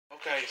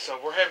Okay, so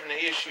we're having an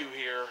issue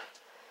here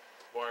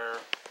where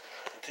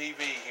the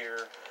TV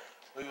here,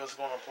 we was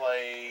going to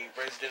play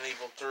Resident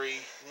Evil 3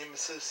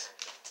 Nemesis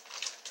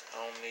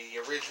on the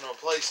original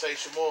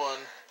PlayStation 1,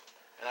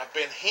 and I've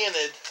been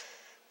hinted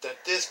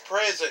that this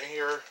present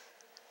here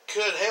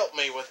could help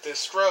me with this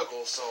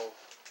struggle, so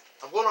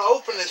I'm going to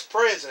open this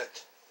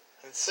present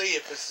and see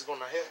if this is going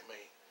to help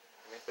me.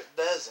 And if it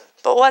doesn't...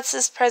 But what's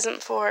this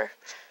present for?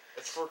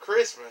 It's for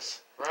Christmas,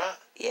 right?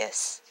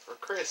 Yes. For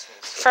Christmas.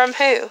 From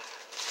who?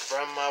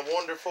 From my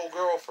wonderful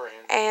girlfriend.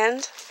 And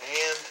it's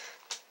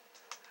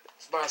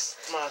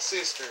my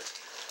sister.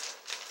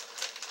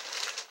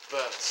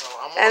 But, so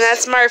I'm and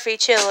that's Murphy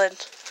chilling.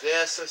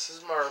 Yes, this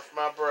is Murph,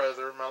 my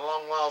brother, my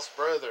long-lost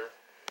brother.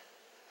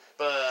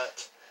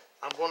 But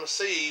I'm going to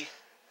see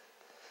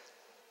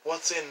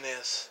what's in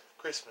this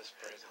Christmas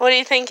present. What do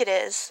you think it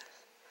is?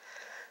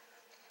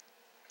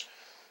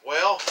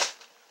 Well,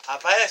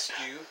 I've asked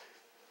you,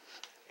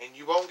 and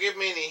you won't give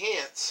me any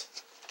hints,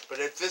 but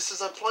if this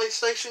is a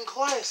PlayStation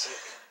Classic,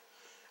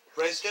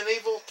 Resident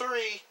Evil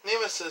 3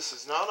 Nemesis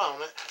is not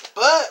on it,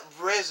 but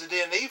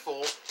Resident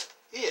Evil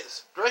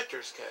is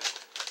Director's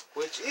Cut,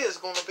 which is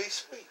going to be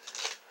sweet.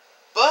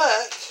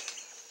 But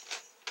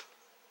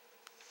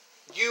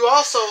you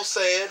also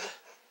said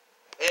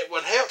it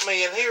would help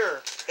me in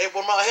here. It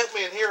will not help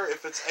me in here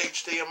if it's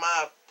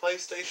HDMI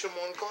PlayStation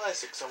 1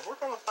 Classic, so we're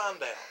going to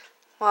find out.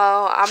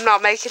 Well, I'm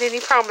not making any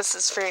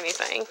promises for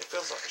anything. It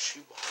feels like a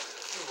shoebox.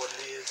 I know what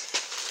it is.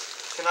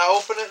 Can I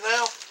open it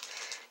now?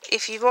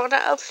 If you want to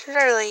open it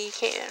early, you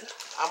can.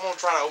 I'm going to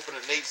try to open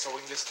it neat so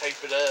we can just tape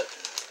it up.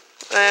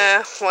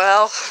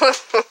 Well,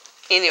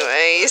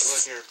 anyways.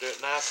 Look here, do it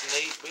nice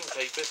and neat. We can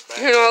tape this back.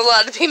 You're not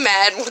allowed to be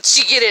mad once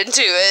you get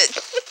into it.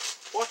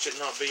 Watch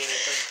it not be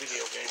anything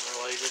video game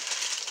related.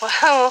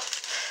 Well,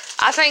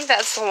 I think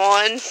that's the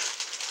one.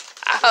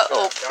 I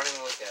hope. Don't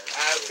even look at it.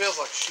 It feels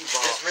like a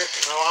shoebox. Just rip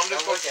it. No, I'm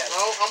just Don't look at it.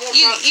 No, I'm going to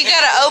try to... You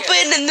gotta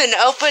open and then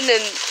open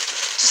and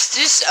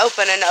just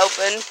open and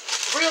open.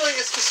 Really?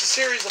 It's just a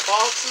series of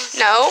boxes?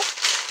 No.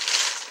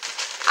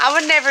 I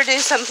would never do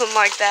something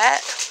like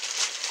that.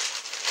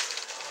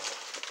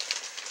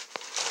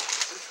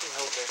 Who's going to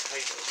hold that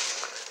paper?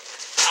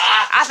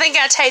 I think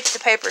I taped the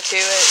paper to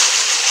it.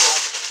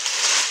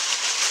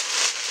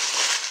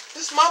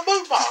 This is my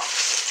boot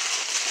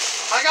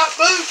box. I got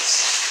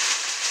boots.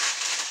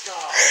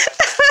 God.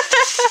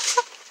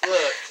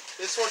 Look,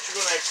 this is what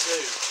you're going to have to do.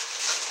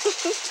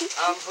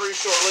 I'm pretty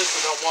sure Lisa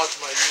don't watch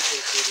my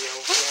YouTube video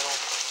channel.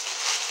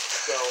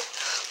 So,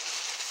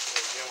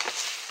 there you go.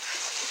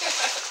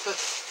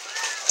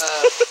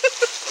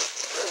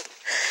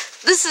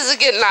 This is a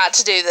good night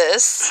to do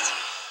this.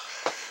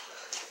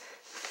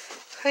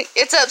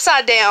 It's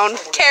upside down.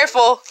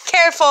 Careful.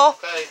 Careful.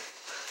 Okay.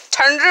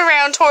 Turn it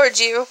around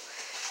towards you.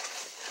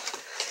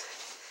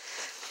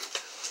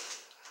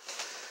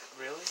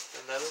 Really?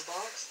 Another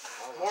box?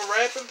 More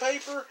wrapping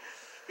paper?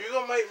 You're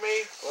going to make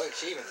me... Look,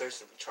 she even threw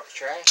some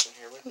trash in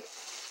here with it.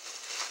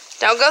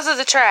 Don't go through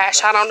the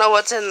trash. I don't know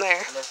what's in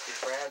there. It must be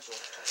fragile.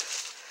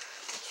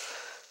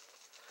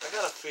 I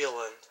got a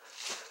feeling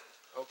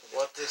Open it.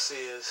 what this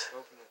is.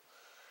 Open it.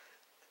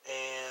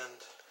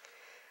 And...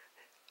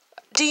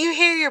 Do you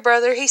hear your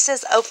brother? He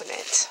says open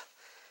it.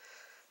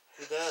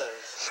 He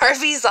does.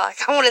 Murphy's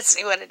like, I want to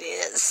see what it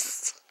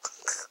is.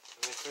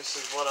 And if this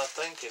is what I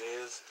think it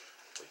is,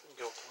 we can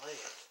go play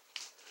it.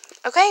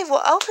 Okay,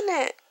 well open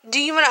it. Do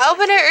you want to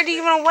open it or do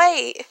you want to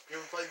wait? You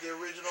ever played the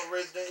original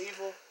Resident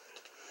Evil?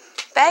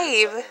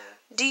 Babe,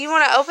 do you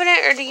want to open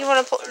it or do you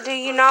want to? Do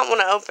you not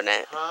want to open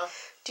it? Huh?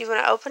 Do you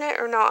want to open it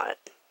or not?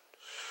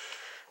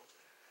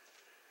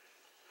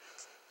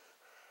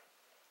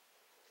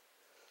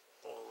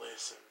 Well,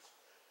 listen.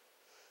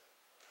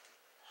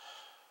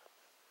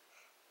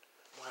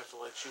 I'm going to have to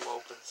let you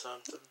open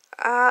something.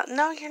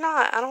 No, you're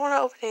not. I don't want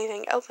to open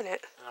anything. Open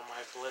it. And I'm going to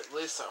have to let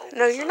Lisa open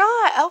No, you're something.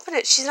 not. Open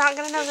it. She's not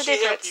gonna know the Did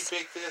she help difference. you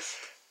pick this?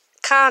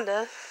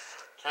 Kinda.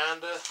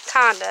 Kinda?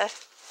 Kinda.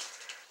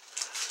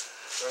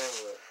 Don't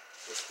even look.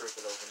 Just rip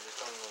it open. Just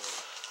don't even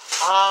look.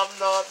 I'm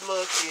not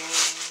looking.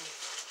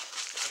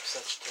 I'm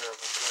such a terrible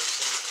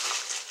person.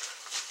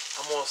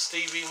 I'm going to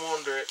Stevie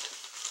Wonder it.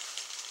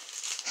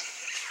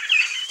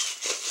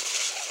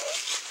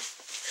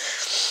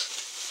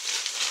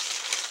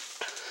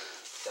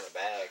 It's in a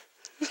bag.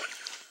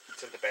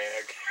 It's in the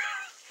bag.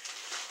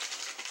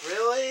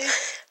 Really?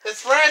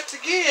 It's wrapped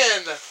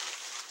again.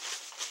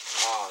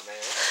 Oh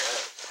man,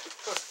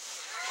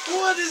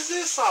 What is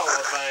this all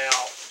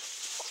about?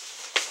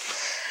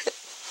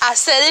 I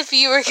said if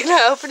you were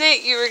gonna open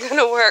it, you were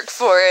gonna work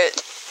for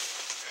it.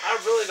 I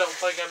really don't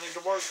think I need to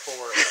work for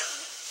it.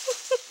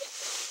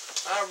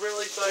 I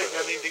really think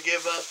I need to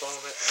give up on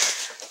it.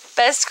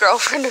 Best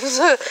girlfriend of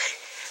the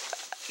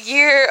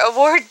year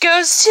award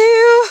goes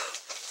to.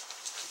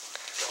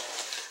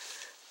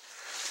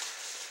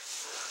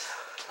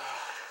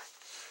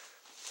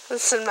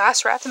 That's some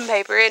nice wrapping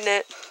paper, isn't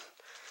it?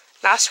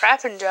 Nice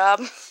wrapping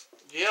job.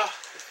 Yeah,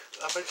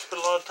 I bet you put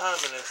a lot of time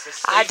in this.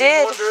 Let's I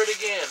did. Wonder it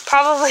again.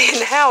 Probably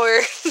an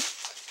hour.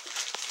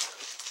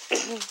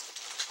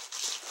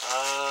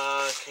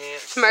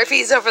 can't see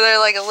Murphy's over there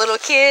like a little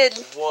kid.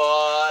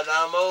 what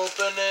I'm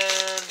opening.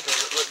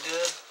 Does it look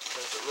good?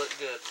 Does it look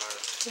good,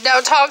 Murph?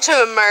 Don't talk to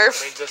him,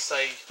 Murph. I mean, just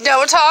say,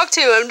 Don't talk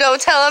to him. Don't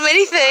tell him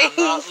anything.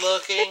 I'm not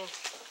looking.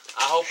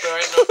 I hope there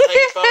ain't no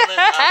tape on it.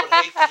 I would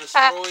hate to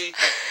destroy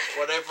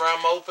whatever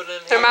I'm opening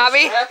There here. might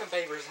be. Wrapping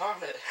papers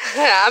on it.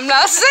 I'm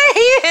not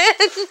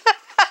saying.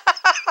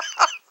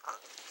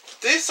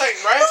 This ain't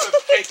wrapping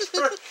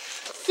paper.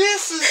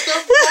 This is the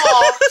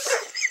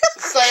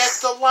box that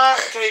the light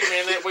came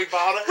in that we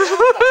bought at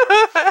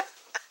Walmart.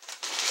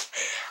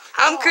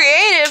 I'm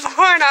creative,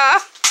 aren't I?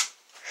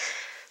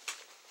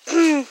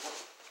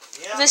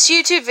 Yeah. This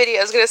YouTube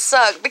video is gonna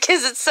suck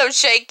because it's so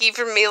shaky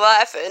from me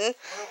laughing. Well,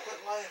 quit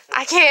laughing.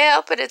 I can't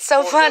help it. It's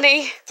so For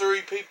funny. the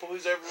 3 people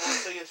who's ever want to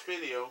see this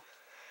video.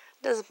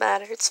 Doesn't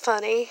matter. It's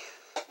funny.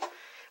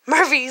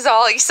 Murphy's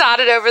all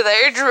excited over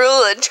there,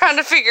 drooling, trying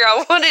to figure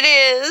out what it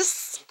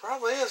is. It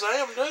probably is. I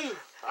am too.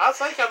 I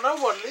think I know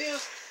what it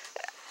is.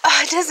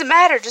 It doesn't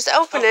matter. Just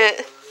open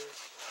it.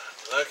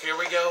 Look, here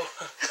we go.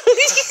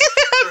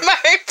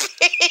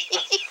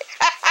 Murphy.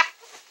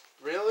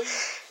 Really?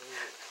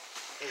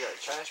 You got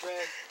a trash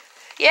bag?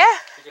 Yeah.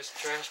 You got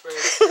some trash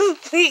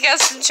bags? He got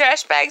some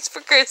trash bags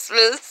for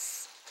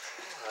Christmas.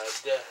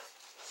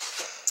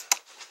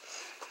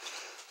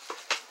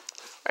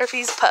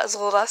 Murphy's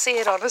puzzled. I see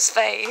it on his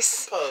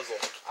face.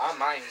 Puzzled.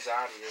 My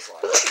anxiety is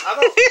like... I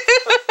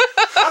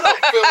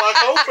don't feel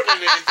like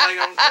opening anything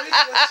on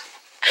Christmas.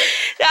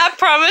 I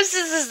promise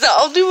this is the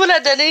only one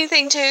I've done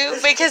anything to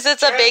because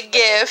it's a big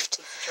gift.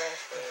 It's a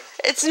trash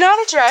bag. It's not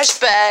a trash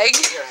bag.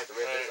 You're gonna have to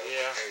rip it.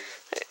 Yeah.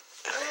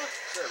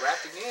 It's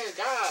wrapped again,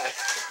 God.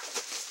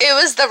 It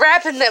was the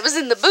wrapping that was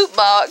in the boot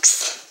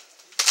box.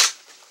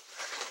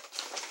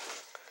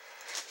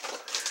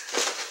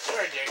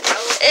 There you go.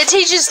 It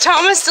teaches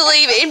Thomas to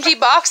leave empty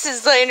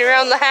boxes laying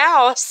around the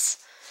house.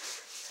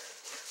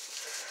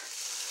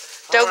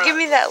 Don't give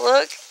me that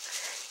look.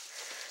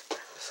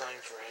 This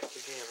thing's wrapped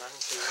again. I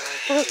can see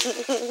wrapped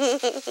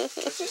again.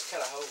 Let's just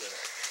cut a hole in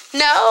it.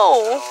 No.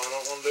 Oh, I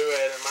don't want to do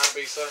that. It might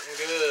be something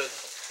good.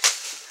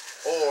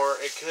 Or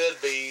it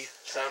could be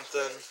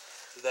something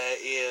that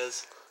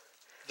is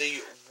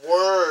the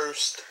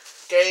worst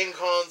game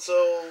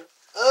console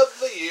of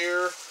the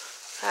year.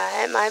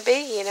 It might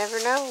be. You never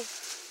know.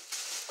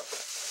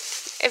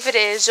 If it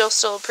is, you'll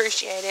still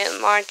appreciate it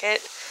and like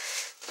it.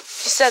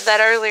 You said that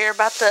earlier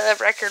about the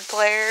record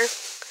player.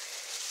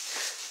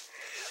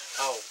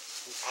 Oh,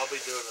 I'll be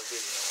doing a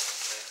video on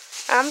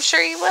that. I'm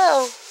sure you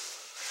will.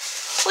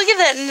 Look at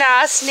that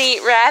nice, neat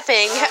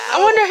wrapping. I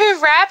wonder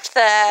who wrapped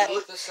that.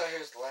 Look, this right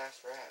here is the last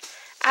wrap.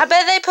 I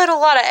bet they put a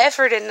lot of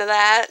effort into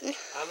that.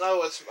 I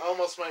know, it's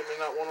almost made me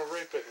not want to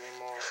rip it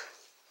anymore.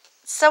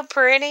 So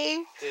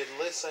pretty. Did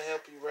Lisa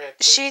help you wrap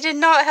it? She did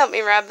not help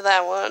me wrap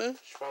that one.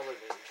 She probably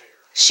didn't care.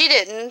 She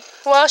didn't.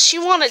 Well, she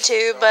wanted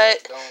to,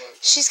 but Don't look.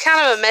 she's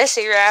kind of a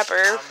messy wrapper.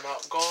 I'm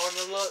not going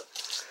to look,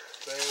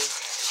 baby.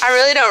 I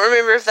really don't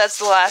remember if that's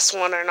the last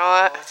one or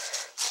not. Oh,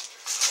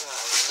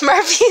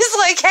 Murphy's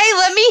like, hey,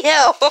 let me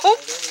help. There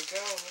you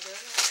go.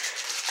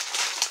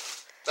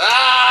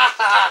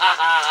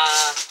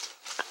 ah!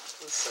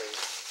 Let's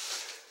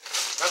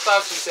see. I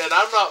thought you said,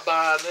 I'm not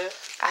buying it.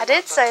 I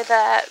did say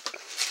that.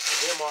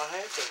 Then what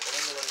happened? I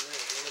don't know what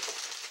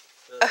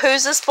it is.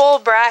 Who's a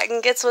spoiled brat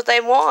and gets what they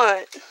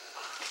want?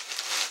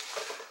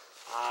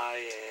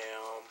 I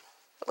am.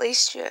 At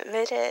least you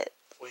admit it.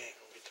 We ain't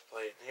gonna get to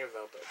play it in here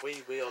though, but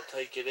we will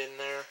take it in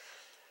there.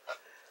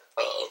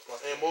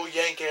 And we'll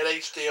yank that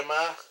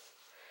HDMI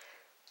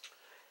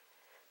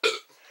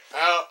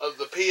out of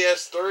the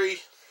PS3.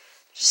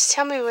 Just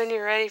tell me when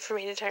you're ready for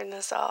me to turn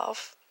this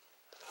off.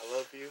 I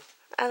love you.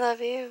 I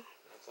love you.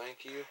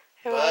 Thank you.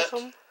 You're But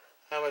welcome.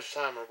 how much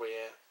time are we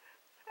at?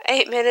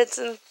 8 minutes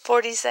and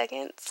 40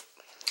 seconds.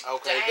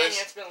 Okay, Dang,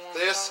 it's been a long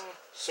this time.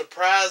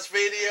 surprise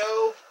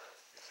video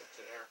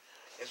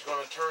is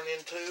going to turn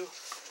into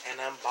an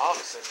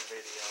unboxing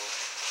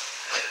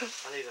video.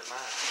 I need a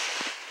knife.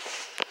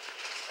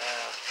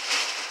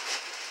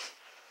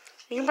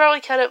 You can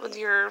probably cut it with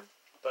your...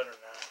 Butter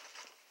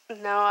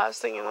knife. No, I was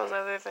thinking those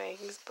other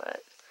things,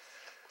 but...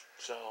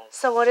 So,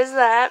 So what is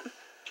that?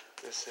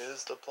 this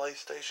is the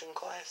PlayStation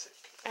Classic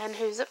And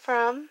who's it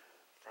from?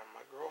 from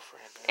my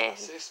girlfriend and my And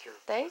sister.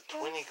 there you With go.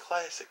 20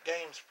 classic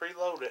games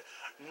preloaded.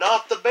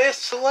 Not the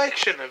best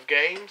selection of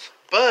games,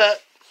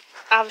 but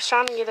I was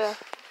trying to get a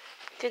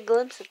good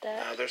glimpse at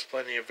that. there's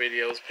plenty of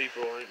videos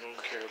people ain't going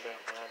to care about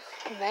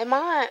now. They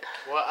might.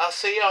 Well, I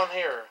see on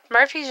here,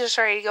 Murphy's just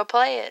ready to go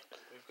play it.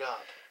 we've got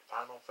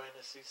Final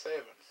Fantasy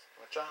VII,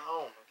 which I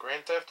own.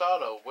 Grand Theft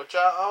Auto, which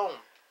I own.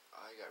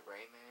 I got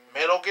Rayman.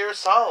 Metal Gear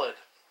Solid,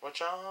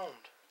 which I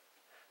owned.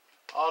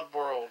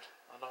 Oddworld,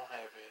 I don't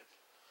have it.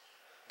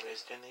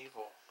 Resident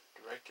Evil,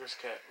 Director's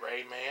Cut,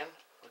 Rayman,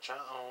 which I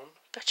own.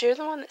 But you're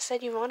the one that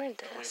said you wanted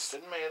this.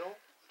 Twisted Metal,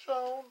 which I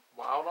own.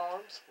 Wild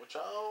Arms, which I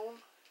own.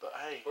 But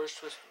hey, Where's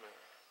Twisted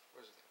Metal?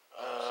 Where's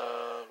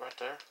it? right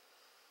there.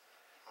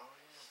 Oh,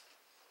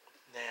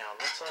 yeah. Now,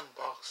 let's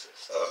unbox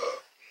this.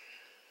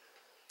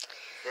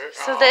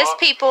 So this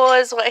people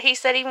is what he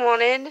said he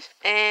wanted,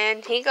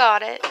 and he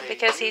got it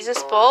because he's a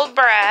spoiled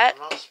brat.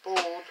 I'm not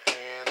spoiled,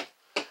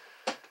 and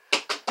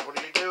what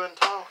are you doing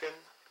talking?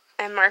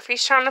 And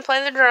Murphy's trying to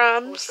play the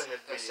drums.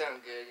 That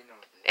sound good, you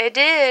know. It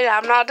did.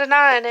 I'm not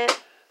denying it.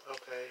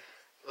 Okay,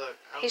 look.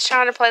 He's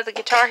trying to play the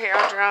Guitar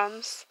Hero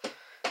drums.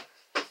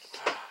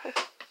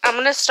 I'm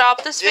going to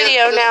stop this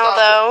video now,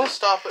 though.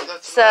 Stop it.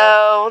 That's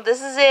so,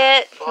 this is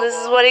it. This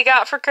is what he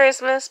got for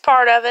Christmas,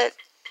 part of it.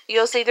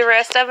 You'll see the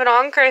rest of it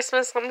on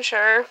Christmas, I'm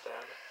sure.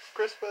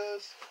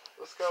 Christmas.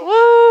 Let's go.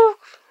 Woo!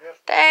 Yep.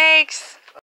 Thanks.